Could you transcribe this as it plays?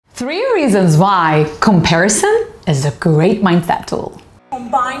3 reasons why comparison is a great mindset tool.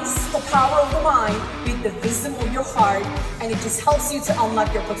 Combines the power of the mind with the wisdom of your heart, and it just helps you to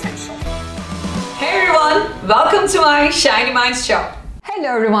unlock your potential. Hey everyone, welcome to my Shiny Minds show.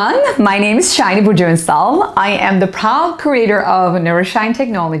 Hello everyone, my name is Shiny Burjunsal. I am the proud creator of Neuroshine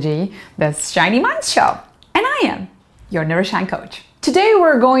Technology, the Shiny Minds show, and I am your Neuroshine coach. Today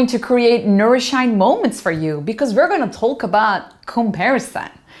we're going to create Neuroshine moments for you because we're going to talk about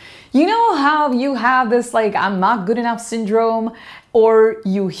comparison. You know how you have this I'm not good enough syndrome, or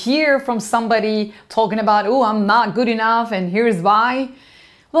you hear from somebody talking about, oh, I'm not good enough and here's why?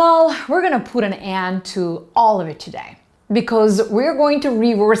 Well, we're going to put an end to all of it today because we're going to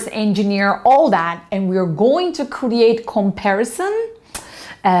reverse engineer all that, and we're going to create comparison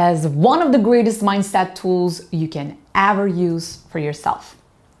as one of the greatest mindset tools you can ever use for yourself.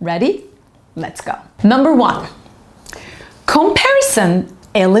 Ready? Let's go. Number 1, comparison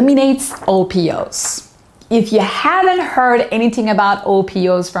eliminates OPOs. If you haven't heard anything about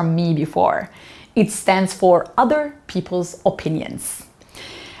OPOs from me before, it stands for other people's opinions.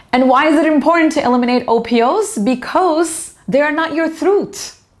 And why is it important to eliminate OPOs? Because they are not your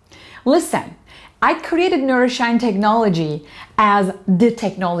truth. Listen, I created Neuroshine Technology as the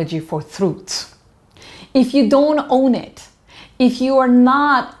technology for truth. If you don't own it, if you are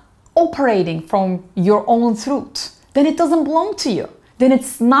not operating from your own truth, then it doesn't belong to you. Then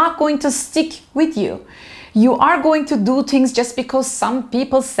it's not going to stick with you. You are going to do things just because some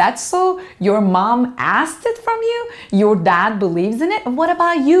people said so, your mom asked it from you, your dad believes in it. What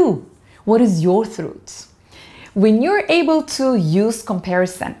about you? What is your truth? When you're able to use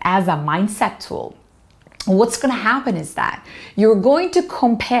comparison as a mindset tool, what's going to happen is that you're going to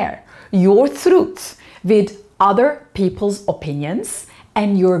compare your truth with other people's opinions,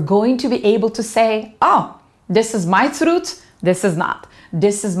 and you're going to be able to say, oh, this is my truth, this is not.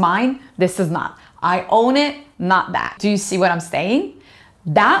 This is mine, this is not. I own it, not that. Do you see what I'm saying?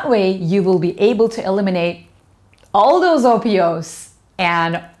 That way you will be able to eliminate all those OPOs,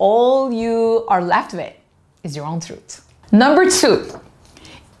 and all you are left with is your own truth. Number 2,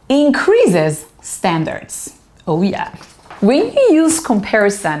 increases standards. Oh yeah. When you use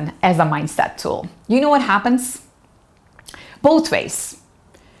comparison as a mindset tool, you know what happens? Both ways,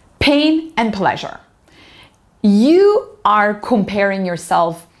 pain and pleasure. You are comparing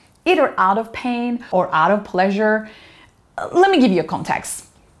yourself either out of pain or out of pleasure. Let me give you a context.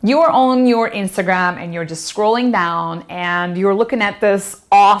 You are on your Instagram and you're just scrolling down and you're looking at this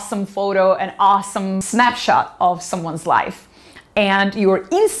awesome photo, an awesome snapshot of someone's life, and you're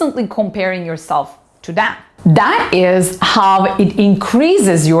instantly comparing yourself to them. That is how it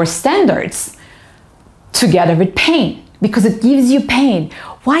increases your standards together with pain, because it gives you pain.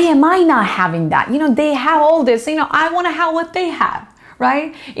 Why am I not having that? They have all this, I want to have what they have,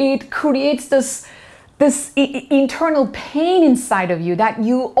 right? It creates this internal pain inside of you that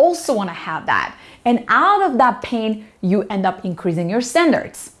you also want to have that. And out of that pain, you end up increasing your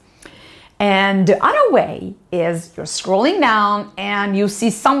standards. And the other way is you're scrolling down and you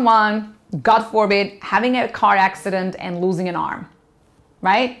see someone, God forbid, having a car accident and losing an arm,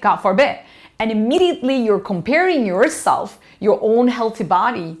 right? God forbid. And immediately you're comparing yourself, your own healthy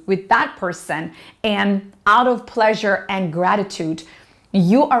body, with that person, and out of pleasure and gratitude,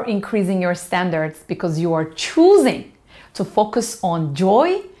 you are increasing your standards because you are choosing to focus on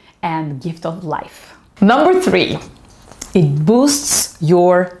joy and gift of life. Number 3, it boosts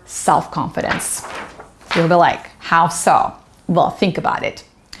your self-confidence. You'll be like, how so? Well, think about it.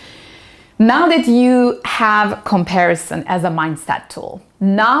 Now that you have comparison as a mindset tool,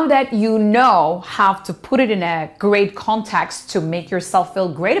 now that you know how to put it in a great context to make yourself feel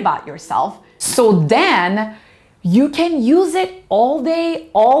great about yourself, so then you can use it all day,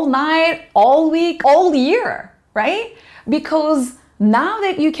 all night, all week, all year, right? Because now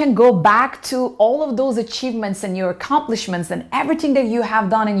that you can go back to all of those achievements and your accomplishments and everything that you have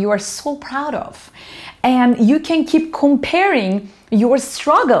done and you are so proud of, and you can keep comparing your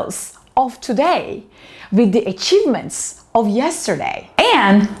struggles of today with the achievements of yesterday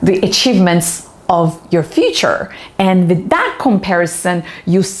and the achievements of your future. And with that comparison,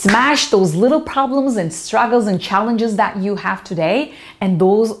 you smash those little problems and struggles and challenges that you have today, and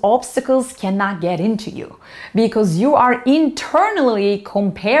those obstacles cannot get into you because you are internally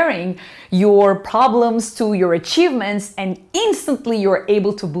comparing your problems to your achievements, and instantly you're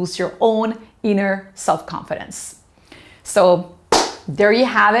able to boost your own inner self-confidence. So there you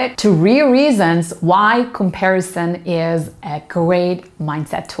have it, 3 reasons why comparison is a great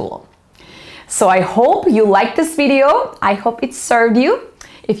mindset tool. So I hope you liked this video. I hope it served you.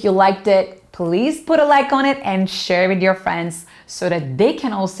 If you liked it, please put a like on it and share with your friends so that they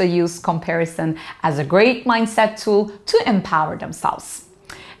can also use comparison as a great mindset tool to empower themselves.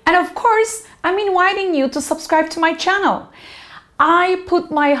 And of course, I'm inviting you to subscribe to my channel. I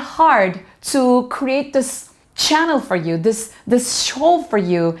put my heart to create this channel for you, this show for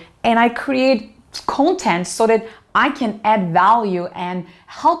you, and I create content so that I can add value and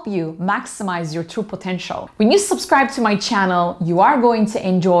help you maximize your true potential. When you subscribe to my channel, you are going to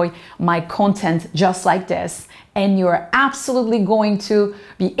enjoy my content just like this, and you're absolutely going to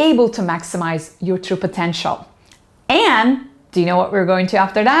be able to maximize your true potential. And do you know what we're going to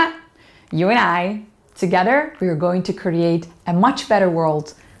after that? You and I, together, we are going to create a much better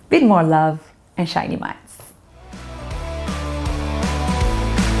world with more love and shiny minds.